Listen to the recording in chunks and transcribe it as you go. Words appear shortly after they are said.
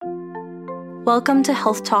Welcome to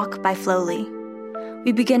Health Talk by Flowly.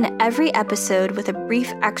 We begin every episode with a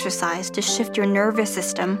brief exercise to shift your nervous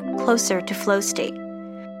system closer to flow state.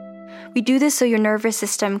 We do this so your nervous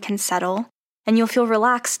system can settle, and you'll feel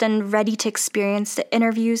relaxed and ready to experience the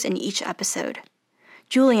interviews in each episode.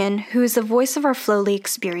 Julian, who is the voice of our Flowly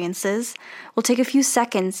experiences, will take a few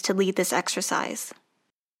seconds to lead this exercise.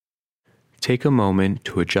 Take a moment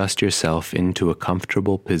to adjust yourself into a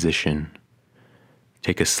comfortable position.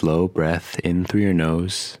 Take a slow breath in through your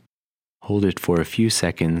nose, hold it for a few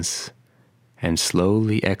seconds, and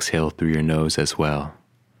slowly exhale through your nose as well.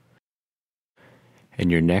 In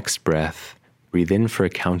your next breath, breathe in for a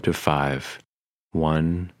count of 5.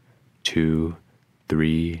 1, 2,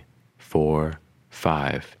 3, 4,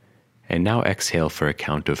 5. And now exhale for a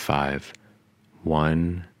count of 5.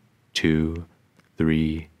 1, 2,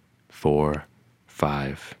 3, 4,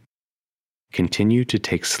 5. Continue to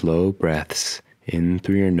take slow breaths in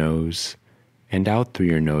through your nose and out through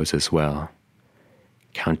your nose as well,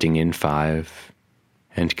 counting in 5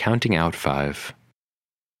 and counting out 5.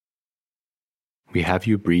 We have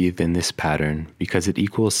you breathe in this pattern because it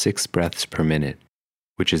equals 6 breaths per minute,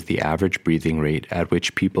 which is the average breathing rate at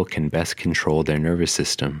which people can best control their nervous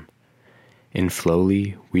system. In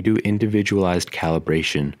Flowly, we do individualized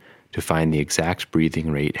calibration to find the exact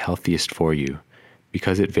breathing rate healthiest for you,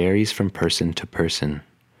 because it varies from person to person.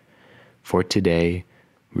 For today,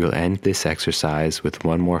 we'll end this exercise with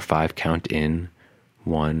one more 5 count in,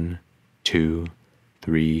 1, 2,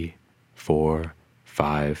 3, 4,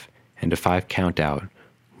 5, and a 5 count out,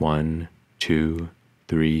 1, 2,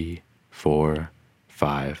 3, 4,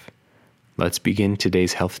 5. Let's begin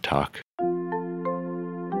today's health talk.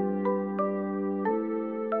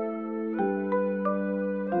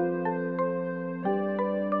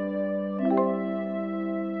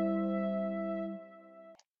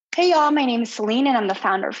 Hey y'all, my name is Celine and I'm the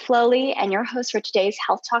founder of Flowly and your host for today's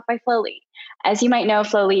Health Talk by Flowly. As you might know,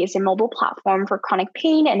 Flowly is a mobile platform for chronic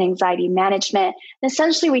pain and anxiety management. And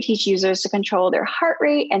essentially, we teach users to control their heart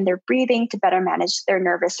rate and their breathing to better manage their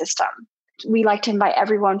nervous system. We like to invite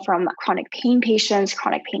everyone from chronic pain patients,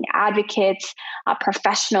 chronic pain advocates,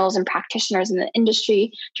 professionals and practitioners in the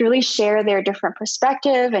industry to really share their different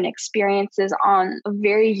perspective and experiences on a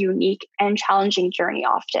very unique and challenging journey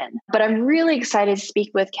often. But I'm really excited to speak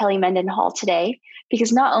with Kelly Mendenhall today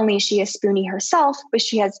because not only is she a Spoonie herself, but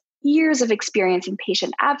she has years of experience in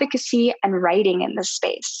patient advocacy and writing in this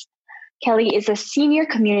space. Kelly is a senior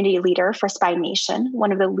community leader for Spine Nation,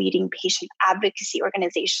 one of the leading patient advocacy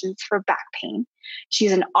organizations for back pain.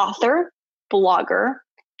 She's an author, blogger,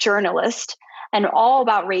 journalist, and all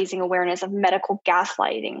about raising awareness of medical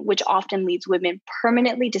gaslighting, which often leaves women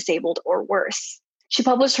permanently disabled or worse. She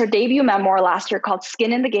published her debut memoir last year called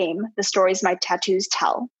Skin in the Game, The Stories My Tattoos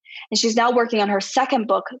Tell. And she's now working on her second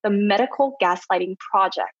book, The Medical Gaslighting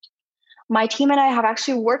Project. My team and I have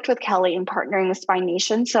actually worked with Kelly in partnering with Spine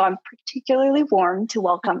Nation, so I'm particularly warm to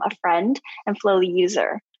welcome a friend and Flowly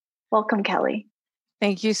user. Welcome, Kelly.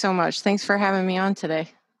 Thank you so much. Thanks for having me on today.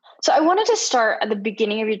 So I wanted to start at the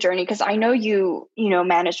beginning of your journey because I know you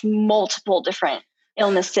manage multiple different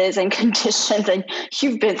illnesses and conditions, and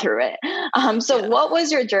you've been through it. What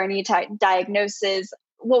was your journey to diagnosis?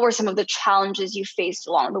 What were some of the challenges you faced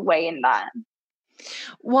along the way in that?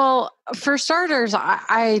 Well, for starters,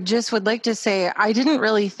 I just would like to say I didn't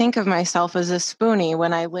really think of myself as a Spoonie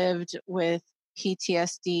when I lived with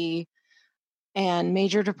PTSD and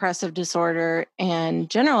major depressive disorder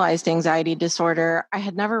and generalized anxiety disorder. I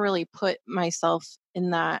had never really put myself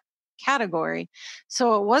in that category.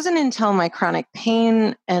 So it wasn't until my chronic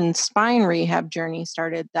pain and spine rehab journey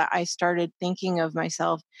started that I started thinking of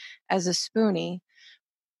myself as a Spoonie.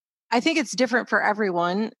 I think it's different for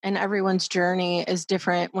everyone, and everyone's journey is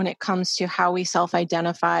different when it comes to how we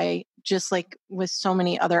self-identify, just like with so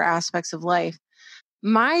many other aspects of life.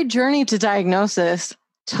 My journey to diagnosis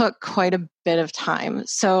took quite a bit of time.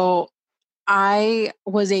 So I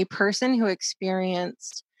was a person who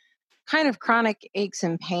experienced kind of chronic aches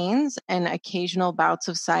and pains and occasional bouts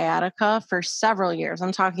of sciatica for several years.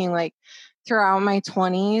 I'm talking like throughout my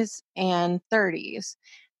 20s and 30s.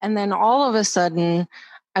 And then all of a sudden,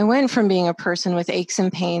 I went from being a person with aches and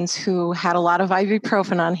pains who had a lot of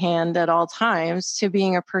ibuprofen on hand at all times to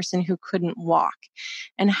being a person who couldn't walk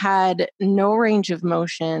and had no range of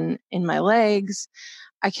motion in my legs.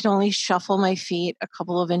 I could only shuffle my feet a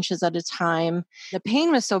couple of inches at a time. The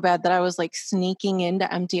pain was so bad that I was like sneaking into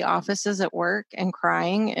empty offices at work and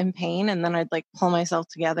crying in pain. And then I'd like pull myself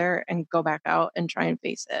together and go back out and try and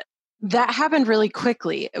face it. That happened really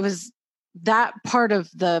quickly. That part of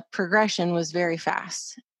the progression was very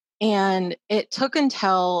fast. And it took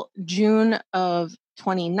until June of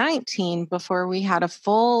 2019 before we had a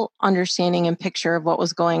full understanding and picture of what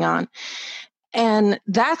was going on. And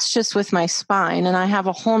that's just with my spine. And I have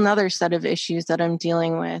a whole nother set of issues that I'm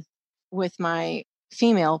dealing with my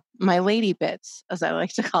lady bits, as I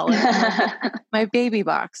like to call it, my baby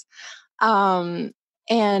box. And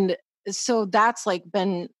so that's like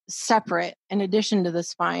been separate in addition to the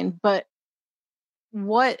spine. But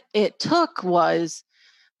what it took was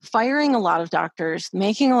firing a lot of doctors,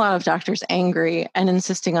 making a lot of doctors angry and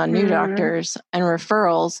insisting on new doctors and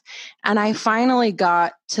referrals. And I finally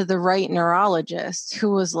got to the right neurologist who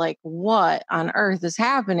was like, what on earth is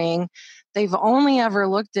happening? They've only ever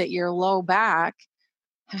looked at your low back.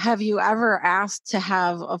 Have you ever asked to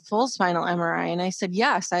have a full spinal MRI? And I said,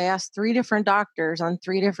 yes. I asked 3 different doctors on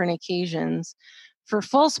 3 different occasions for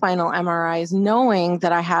full spinal MRIs, knowing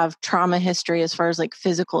that I have trauma history as far as like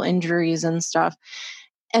physical injuries and stuff.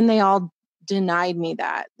 And they all denied me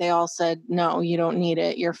that. They all said, no, you don't need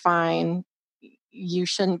it. You're fine. You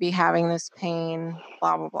shouldn't be having this pain,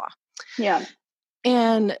 blah, blah, blah. Yeah.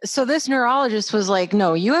 And so this neurologist was like,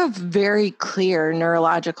 no, you have very clear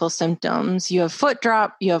neurological symptoms. You have foot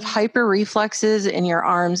drop, you have hyper reflexes in your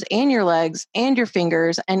arms and your legs and your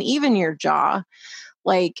fingers and even your jaw.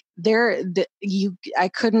 Like I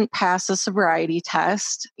couldn't pass a sobriety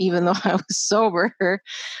test, even though I was sober.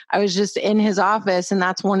 I was just in his office. And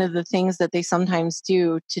that's one of the things that they sometimes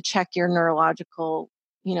do to check your neurological,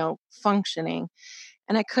 functioning.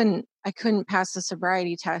 And I couldn't pass the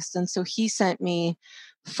sobriety test. And so he sent me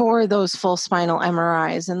for those full spinal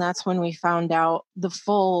MRIs. And that's when we found out the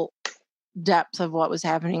full depth of what was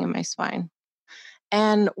happening in my spine.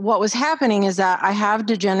 And what was happening is that I have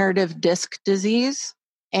degenerative disc disease,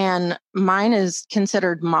 and mine is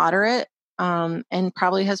considered moderate, and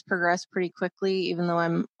probably has progressed pretty quickly, even though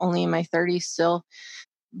I'm only in my 30s still.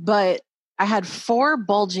 But I had 4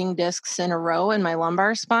 bulging discs in a row in my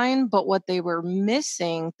lumbar spine. But what they were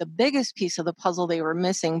missing, the biggest piece of the puzzle they were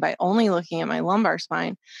missing by only looking at my lumbar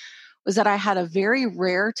spine, was that I had a very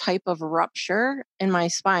rare type of rupture in my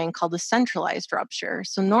spine called a centralized rupture.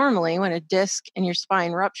 So normally when a disc in your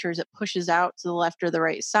spine ruptures, it pushes out to the left or the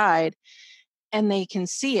right side, and they can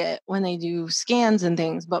see it when they do scans and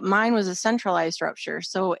things. But mine was a centralized rupture,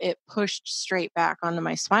 so it pushed straight back onto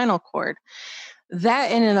my spinal cord.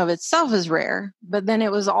 That in and of itself is rare, but then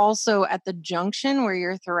it was also at the junction where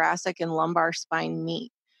your thoracic and lumbar spine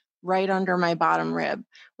meet, right under my bottom rib,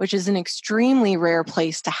 which is an extremely rare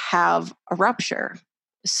place to have a rupture.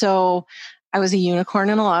 So I was a unicorn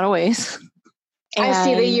in a lot of ways. I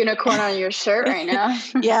see the unicorn on your shirt right now.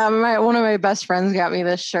 Yeah, one of my best friends got me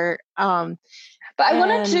this shirt. But I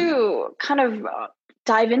wanted to kind of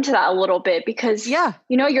dive into that a little bit because,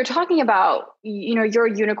 you're talking about, you're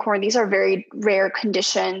a unicorn. These are very rare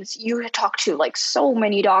conditions. You talk to like so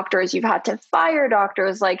many doctors. You've had to fire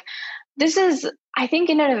doctors. Like this is, I think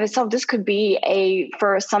in and of itself, this could be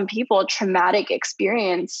for some people, a traumatic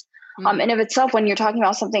experience. In of itself, when you're talking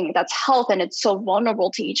about something that's health and it's so vulnerable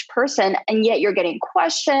to each person, and yet you're getting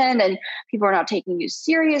questioned and people are not taking you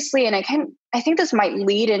seriously. And I think this might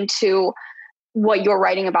lead into what you're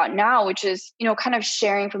writing about now, which is, kind of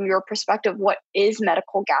sharing from your perspective, what is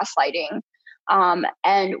medical gaslighting,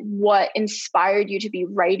 and what inspired you to be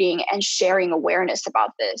writing and sharing awareness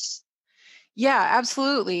about this. Yeah,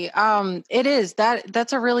 absolutely. It is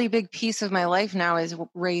that's a really big piece of my life now, is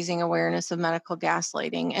raising awareness of medical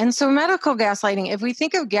gaslighting. And so medical gaslighting, if we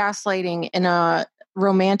think of gaslighting in a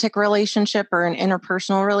romantic relationship or an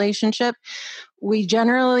interpersonal relationship, we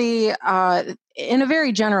generally, in a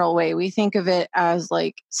very general way, we think of it as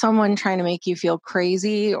like someone trying to make you feel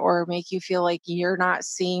crazy or make you feel like you're not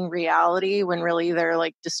seeing reality when really they're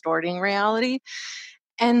like distorting reality.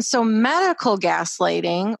 And so medical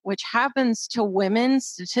gaslighting, which happens to women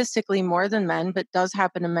statistically more than men, but does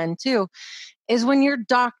happen to men too, is when your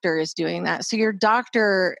doctor is doing that. So your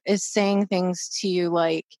doctor is saying things to you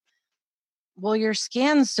like, well, your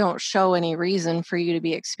scans don't show any reason for you to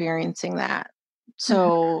be experiencing that.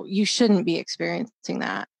 So you shouldn't be experiencing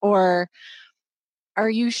that. Or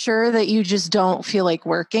are you sure that you just don't feel like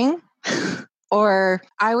working? Or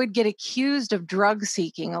I would get accused of drug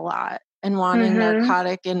seeking a lot and wanting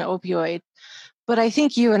narcotic and opioid. But I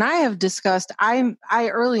think you and I have discussed, I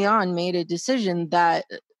early on made a decision that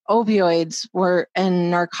opioids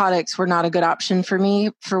and narcotics were not a good option for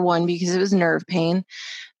me, for one, because it was nerve pain.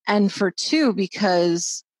 And for 2,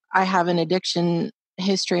 because I have an addiction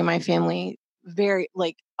history in my family, very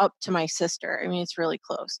like up to my sister. I mean, it's really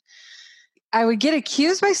close. I would get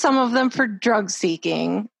accused by some of them for drug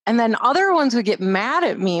seeking. And then other ones would get mad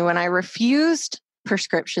at me when I refused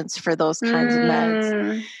prescriptions for those kinds of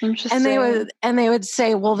meds. Interesting. And they would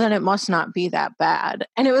say, well, then it must not be that bad.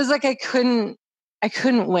 And it was like I couldn't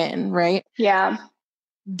win, right? Yeah.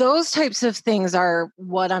 Those types of things are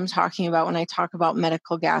what I'm talking about when I talk about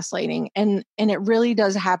medical gaslighting. And it really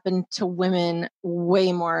does happen to women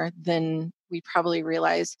way more than we probably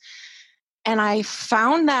realize. And I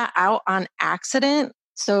found that out on accident.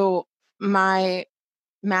 So my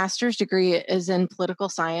master's degree is in political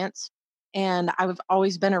science, and I've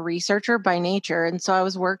always been a researcher by nature. And so I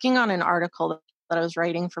was working on an article that I was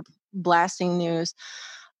writing for Blasting News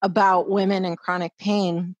about women and chronic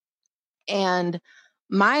pain and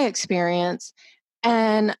my experience.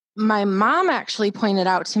 And my mom actually pointed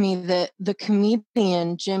out to me that the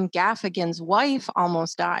comedian Jim Gaffigan's wife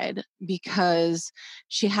almost died because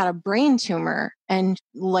she had a brain tumor. And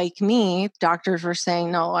like me, doctors were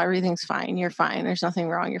saying, no, everything's fine. You're fine. There's nothing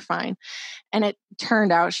wrong. You're fine. And it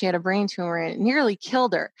turned out she had a brain tumor and it nearly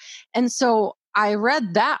killed her. And so I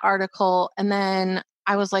read that article and then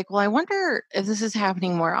I was like, well, I wonder if this is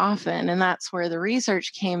happening more often. And that's where the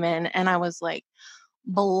research came in. And I was like,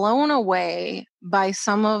 blown away by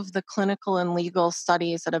some of the clinical and legal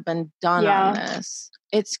studies that have been done on this.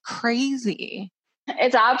 It's crazy.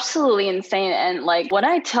 It's absolutely insane. And like when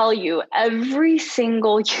I tell you, every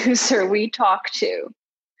single user we talk to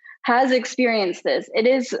has experienced this, it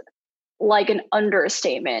is like an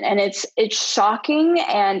understatement. And it's shocking.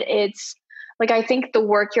 And it's like, I think the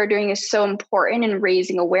work you're doing is so important in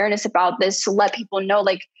raising awareness about this to let people know,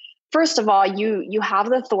 like, first of all, you have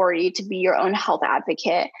the authority to be your own health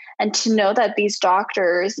advocate and to know that these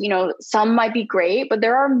doctors, you know, some might be great, but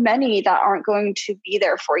there are many that aren't going to be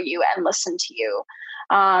there for you and listen to you.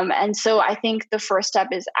 And so I think the first step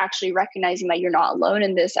is actually recognizing that you're not alone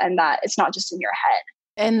in this and that it's not just in your head.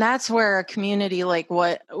 And that's where a community like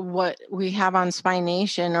what we have on Spine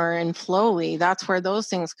Nation or in Flowly, that's where those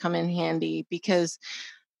things come in handy because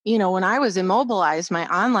you know, when I was immobilized, my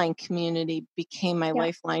online community became my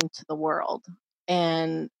lifeline to the world.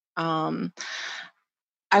 And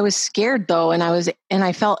I was scared though, and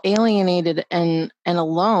I felt alienated and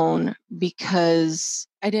alone because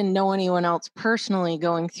I didn't know anyone else personally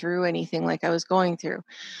going through anything like I was going through.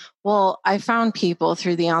 Well, I found people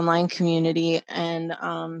through the online community, and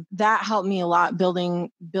that helped me a lot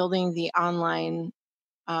building the online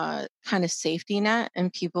kind of safety net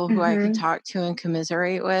and people who I could talk to and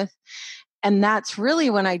commiserate with. And that's really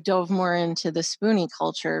when I dove more into the spoonie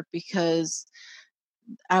culture because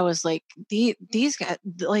I was like, these guys,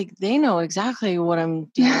 like, they know exactly what I'm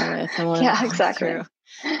dealing with and what I'm going through.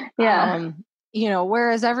 Yeah. You know,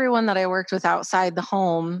 whereas everyone that I worked with outside the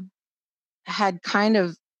home had kind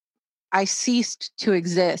of, I ceased to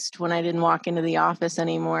exist when I didn't walk into the office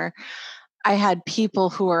anymore. I had people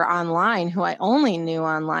who were online, who I only knew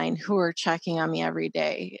online, who were checking on me every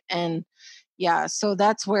day. And yeah, so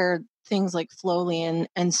that's where things like Flowly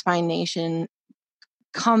and Spine Nation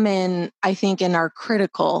come in, I think, and are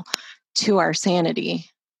critical to our sanity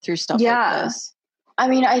through stuff like this. I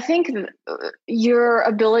mean, I think your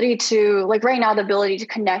ability to, like right now, the ability to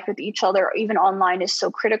connect with each other, even online, is so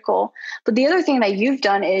critical. But the other thing that you've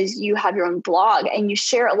done is you have your own blog and you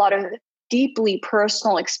share a lot of deeply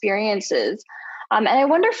personal experiences. And I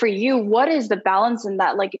wonder for you, what is the balance in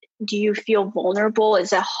that? Like, do you feel vulnerable?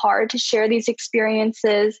 Is it hard to share these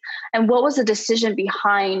experiences? And what was the decision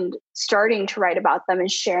behind starting to write about them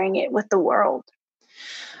and sharing it with the world?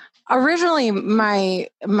 Originally, my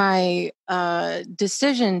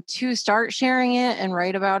decision to start sharing it and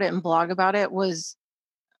write about it and blog about it was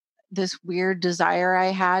this weird desire I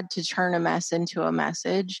had to turn a mess into a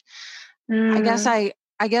message.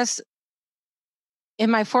 I guess in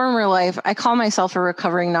my former life, I call myself a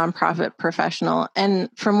recovering nonprofit professional. And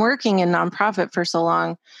from working in nonprofit for so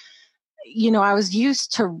long, you know, I was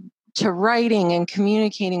used to writing and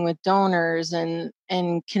communicating with donors and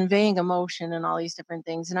conveying emotion and all these different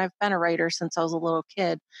things. And I've been a writer since I was a little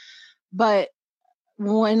kid. But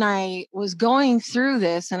when I was going through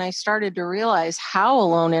this and I started to realize how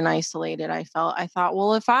alone and isolated I felt, I thought,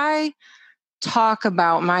 well, if I talk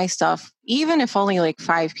about my stuff, even if only like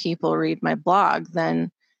 5 people read my blog,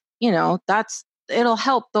 then, you know, it'll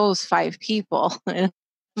help those 5 people. And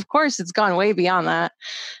of course, it's gone way beyond that.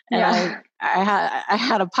 And I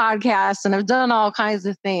had a podcast and I've done all kinds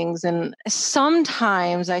of things. And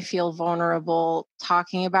sometimes I feel vulnerable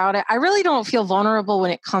talking about it. I really don't feel vulnerable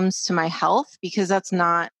when it comes to my health because that's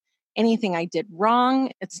not anything I did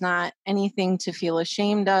wrong. It's not anything to feel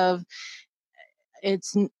ashamed of.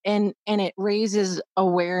 And it raises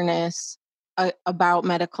awareness about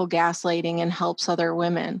medical gaslighting and helps other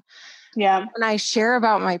women. Yeah. When I share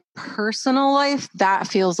about my personal life, that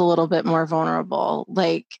feels a little bit more vulnerable.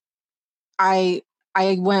 Like I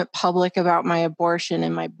went public about my abortion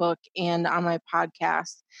in my book and on my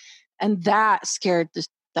podcast, and that scared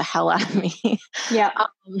the hell out of me. Yeah.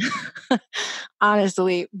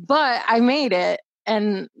 Honestly, but I made it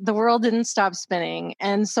and the world didn't stop spinning.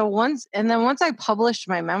 And so once I published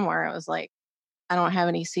my memoir, it was like, I don't have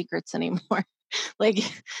any secrets anymore. like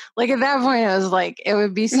at that point, I was like, it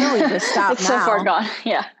would be silly to stop It's now. so far gone.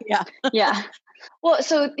 Yeah. Yeah. Yeah. Well,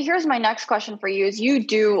 so here's my next question for you is you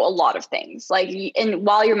do a lot of things and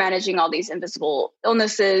while you're managing all these invisible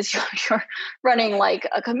illnesses, you're running like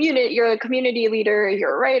you're a community leader,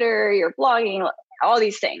 you're a writer, you're blogging, all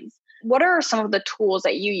these things. What are some of the tools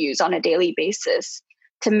that you use on a daily basis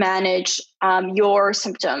to manage your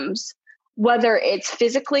symptoms, whether it's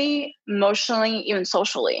physically, emotionally, even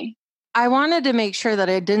socially? I wanted to make sure that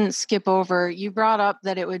I didn't skip over. You brought up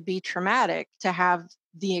that it would be traumatic to have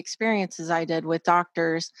the experiences I did with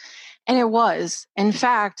doctors. And it was. In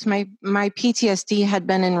fact, my PTSD had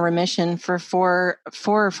been in remission for four or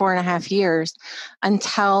 4.5 years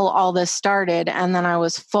until all this started. And then I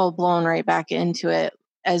was full blown right back into it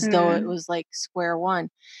as though it was like square one.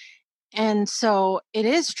 And so it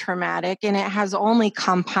is traumatic and it has only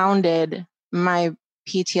compounded my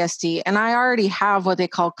PTSD. And I already have what they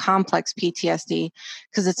call complex PTSD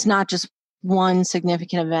because it's not just one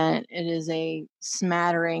significant event. It is a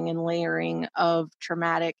smattering and layering of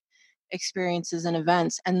traumatic experiences and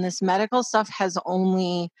events. And this medical stuff has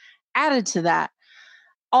only added to that.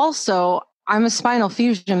 Also, I'm a spinal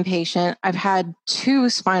fusion patient. I've had 2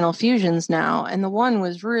 spinal fusions now, and the one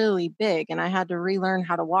was really big, and I had to relearn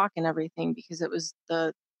how to walk and everything because it was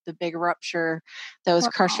the big rupture that was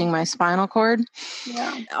crushing my spinal cord.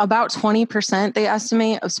 Yeah. About 20%, they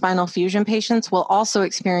estimate, of spinal fusion patients will also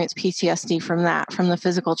experience PTSD from the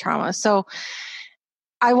physical trauma. So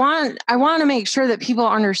I want to make sure that people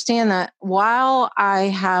understand that while I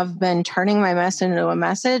have been turning my mess into a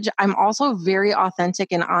message, I'm also very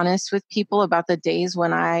authentic and honest with people about the days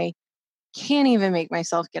when I can't even make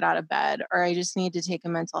myself get out of bed or I just need to take a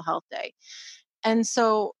mental health day. And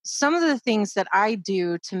so some of the things that I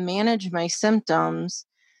do to manage my symptoms,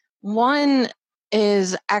 one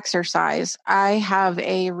is exercise. I have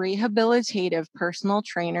a rehabilitative personal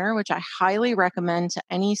trainer, which I highly recommend to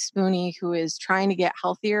any spoonie who is trying to get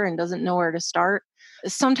healthier and doesn't know where to start.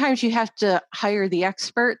 Sometimes you have to hire the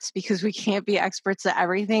experts because we can't be experts at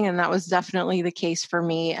everything. And that was definitely the case for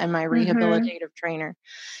me and my rehabilitative trainer.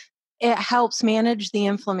 It helps manage the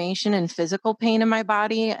inflammation and physical pain in my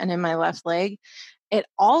body and in my left leg. It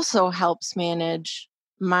also helps manage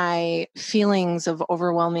my feelings of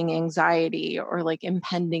overwhelming anxiety or like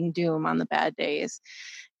impending doom on the bad days.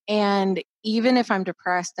 And even if I'm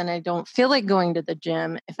depressed and I don't feel like going to the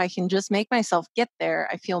gym, if I can just make myself get there,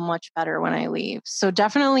 I feel much better when I leave. So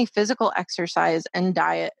definitely physical exercise and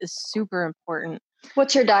diet is super important.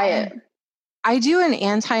 What's your diet? I do an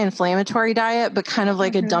anti-inflammatory diet, but kind of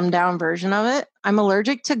like a dumbed down version of it. I'm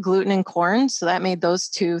allergic to gluten and corn, so that made those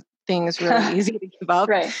 2 things really easy to give up.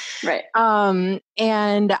 Right.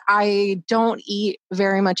 And I don't eat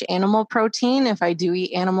very much animal protein. If I do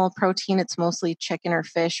eat animal protein, it's mostly chicken or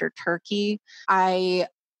fish or turkey. I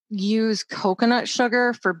use coconut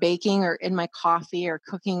sugar for baking or in my coffee or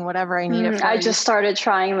cooking, whatever I need it for. I just started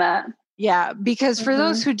trying that. Yeah, because for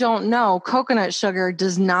those who don't know, coconut sugar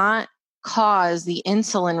does not cause the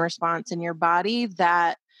insulin response in your body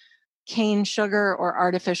that cane sugar or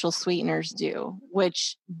artificial sweeteners do,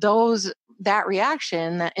 which that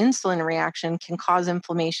insulin reaction can cause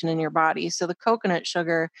inflammation in your body. So the coconut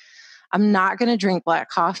sugar, I'm not going to drink black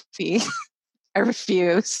coffee. I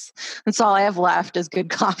refuse. That's all I have left is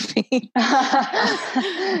good coffee.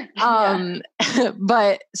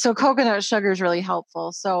 But so coconut sugar is really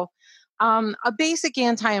helpful. So a basic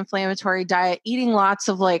anti-inflammatory diet, eating lots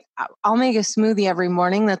of I'll make a smoothie every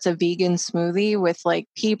morning that's a vegan smoothie with like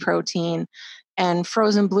pea protein and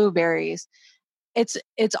frozen blueberries. It's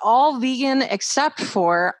all vegan except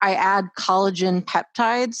for I add collagen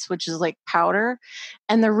peptides, which is like powder.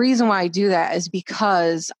 And the reason why I do that is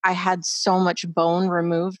because I had so much bone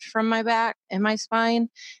removed from my back and my spine.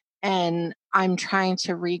 And I'm trying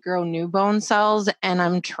to regrow new bone cells and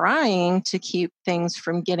I'm trying to keep things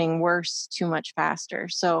from getting worse too much faster.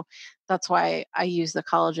 So that's why I use the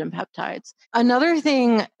collagen peptides. Another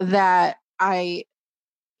thing that I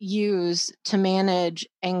use to manage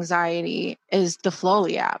anxiety is the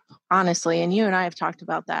Flowly app, honestly. And you and I have talked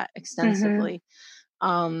about that extensively.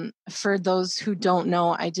 For those who don't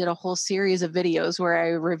know, I did a whole series of videos where I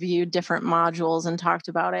reviewed different modules and talked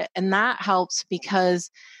about it. And that helps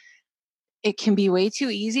because it can be way too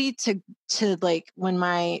easy to like when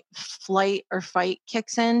my flight or fight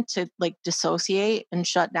kicks in to like dissociate and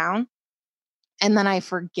shut down. And then I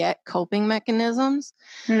forget coping mechanisms.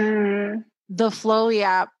 Mm. The Flowly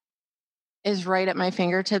app is right at my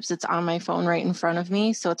fingertips. It's on my phone right in front of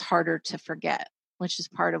me. So it's harder to forget, which is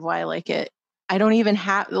part of why I like it. I don't even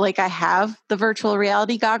have, like, I have the virtual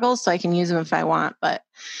reality goggles, so I can use them if I want. But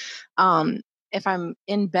if I'm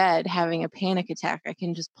in bed having a panic attack, I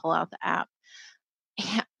can just pull out the app.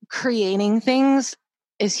 Creating things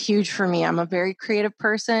is huge for me. I'm a very creative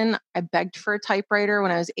person. I begged for a typewriter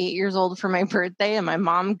when I was 8 years old for my birthday, and my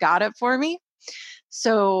mom got it for me.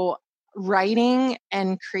 So writing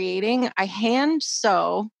and creating, I hand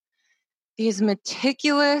sew these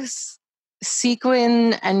meticulous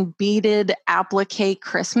sequin and beaded applique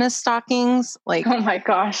Christmas stockings, like, Oh my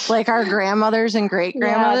gosh. like our grandmothers and great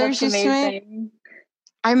grandmothers that's used to make.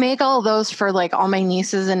 I make all those for like all my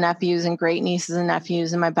nieces and nephews and great nieces and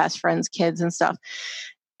nephews and my best friends' kids and stuff.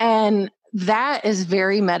 And that is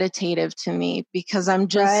very meditative to me because I'm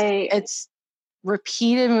just, it's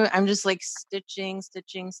repeated. I'm just like stitching,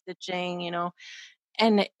 you know,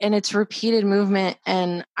 and it's repeated movement,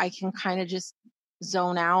 and I can kind of just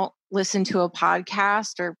zone out, listen to a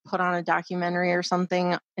podcast or put on a documentary or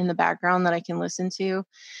something in the background that I can listen to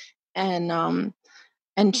and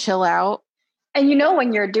chill out. And you know,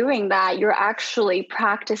 when you're doing that, you're actually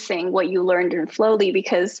practicing what you learned in Flowly,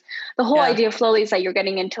 because the whole idea of Flowly is that you're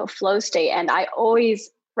getting into a flow state. And I always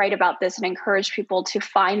write about this and encourage people to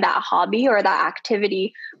find that hobby or that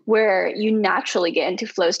activity where you naturally get into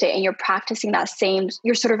flow state and you're practicing that same,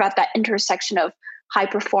 you're sort of at that intersection of high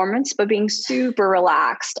performance, but being super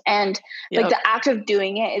relaxed. And like the act of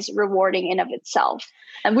doing it is rewarding in of itself.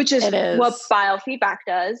 And which is what biofeedback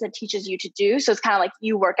does. It teaches you to do. So it's kind of like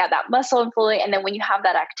you work at that muscle and fully. And then when you have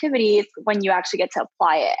that activity, it's when you actually get to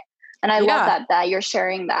apply it. And I love that you're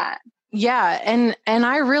sharing that. Yeah. And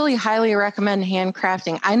I really highly recommend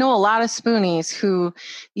handcrafting. I know a lot of spoonies who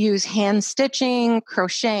use hand stitching,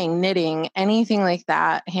 crocheting, knitting, anything like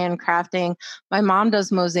that, handcrafting. My mom does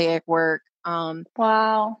mosaic work.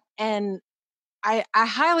 Wow. And I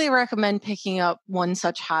highly recommend picking up one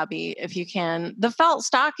such hobby if you can. The felt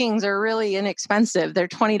stockings are really inexpensive. They're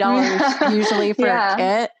 $20 usually for a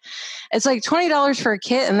kit. It's like $20 for a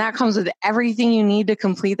kit, and that comes with everything you need to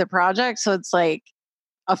complete the project. So it's like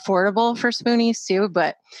affordable for spoonies too.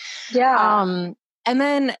 But and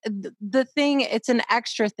then the thing, it's an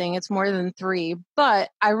extra thing. It's more than 3. But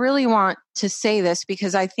I really want to say this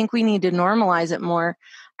because I think we need to normalize it more.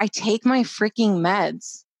 I take my freaking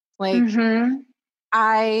meds. Like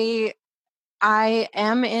I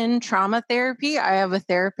am in trauma therapy. I have a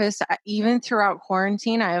therapist. Even throughout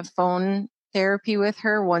quarantine, I have phone therapy with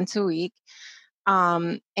her once a week.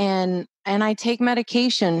 And I take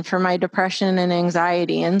medication for my depression and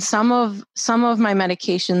anxiety. And some of my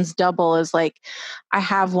medications double as like, I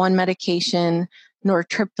have one medication,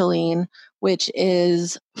 nortriptyline, which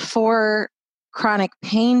is for chronic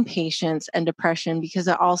pain patients and depression, because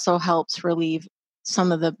it also helps relieve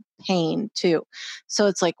some of the pain too. So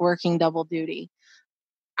it's like working double duty.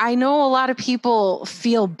 I know a lot of people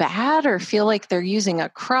feel bad or feel like they're using a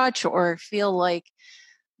crutch or feel like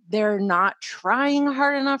they're not trying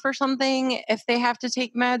hard enough or something if they have to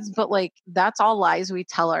take meds, but like that's all lies we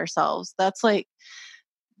tell ourselves.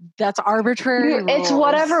 That's arbitrary. It's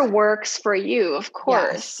whatever works for you, of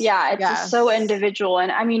course. It's just so individual.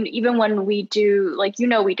 And I mean, even when we do, like,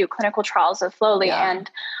 we do clinical trials of Flowly, and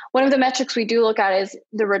one of the metrics we do look at is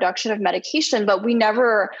the reduction of medication, but we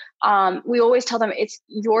never, we always tell them it's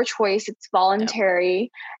your choice, it's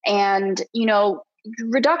voluntary. And,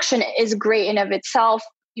 reduction is great in of itself,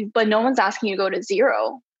 but no one's asking you to go to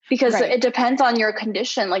 0. Because it depends on your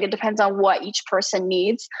condition. Like it depends on what each person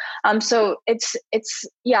needs. So it's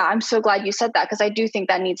I'm so glad you said that, because I do think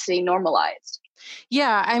that needs to be normalized.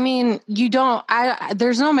 Yeah. I mean,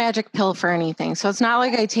 there's no magic pill for anything. So it's not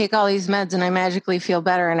like I take all these meds and I magically feel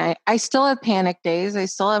better. And I still have panic days. I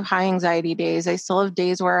still have high anxiety days. I still have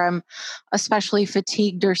days where I'm especially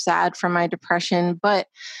fatigued or sad from my depression. But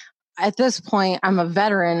at this point, I'm a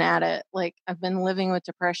veteran at it. Like I've been living with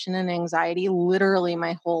depression and anxiety literally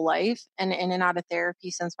my whole life, and in and out of therapy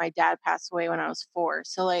since my dad passed away when I was 4.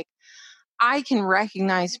 So like I can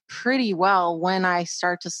recognize pretty well when I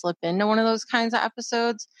start to slip into one of those kinds of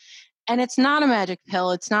episodes. And it's not a magic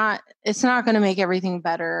pill. It's not going to make everything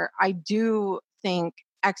better. I do think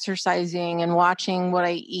exercising and watching what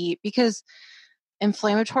I eat, because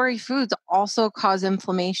inflammatory foods also cause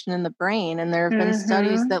inflammation in the brain. And there have been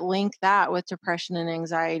studies that link that with depression and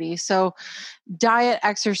anxiety. So diet,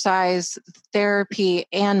 exercise, therapy,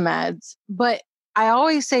 and meds. But I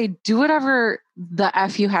always say, do whatever the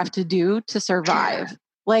F you have to do to survive.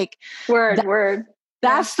 Like word.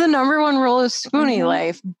 That's the number one rule of Spoonie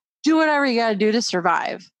life. Do whatever you got to do to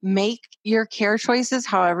survive. Make your care choices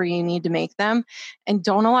however you need to make them. And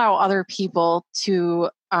don't allow other people to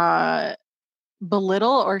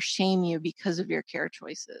belittle or shame you because of your care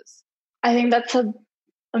choices. I think that's an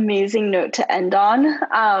amazing note to end on.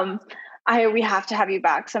 We have to have you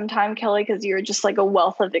back sometime, Kelly, because you're just like a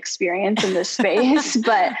wealth of experience in this space.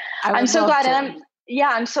 But I'm so glad.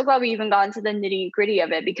 I'm so glad we even got into the nitty gritty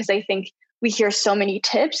of it, because I think we hear so many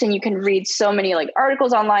tips and you can read so many like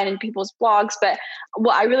articles online and people's blogs. But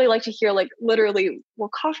what I really like to hear, like literally,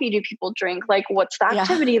 what coffee do people drink? Like what's the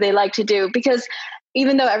activity they like to do? Because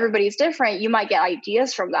even though everybody's different, you might get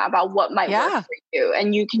ideas from that about what might work for you.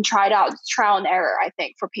 And you can try it out, trial and error, I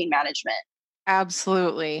think, for pain management.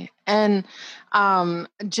 Absolutely. And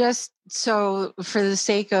just so for the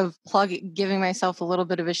sake of giving myself a little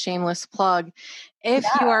bit of a shameless plug, if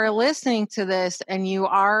you are listening to this and you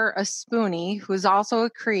are a Spoonie who's also a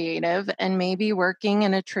creative and maybe working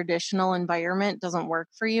in a traditional environment doesn't work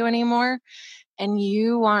for you anymore, and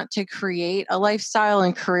you want to create a lifestyle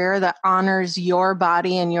and career that honors your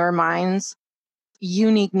body and your mind's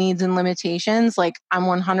unique needs and limitations, like I'm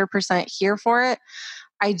 100% here for it.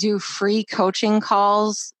 I do free coaching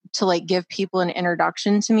calls to like give people an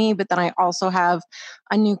introduction to me, but then I also have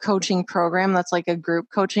a new coaching program that's like a group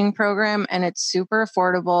coaching program, and it's super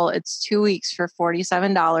affordable. It's 2 weeks for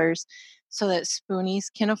 $47 so that Spoonies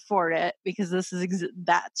can afford it, because this is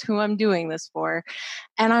that's who I'm doing this for.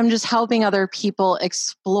 And I'm just helping other people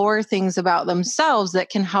explore things about themselves that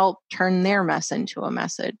can help turn their mess into a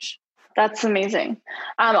message. That's amazing.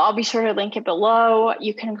 I'll be sure to link it below.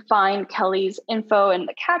 You can find Kelly's info in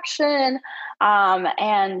the caption,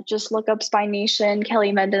 and just look up Spine Nation,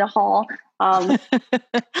 Kelly Mendenhall. You'll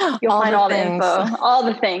find all the info, all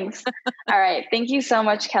the things. All right. Thank you so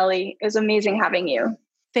much, Kelly. It was amazing having you.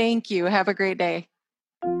 Thank you. Have a great day.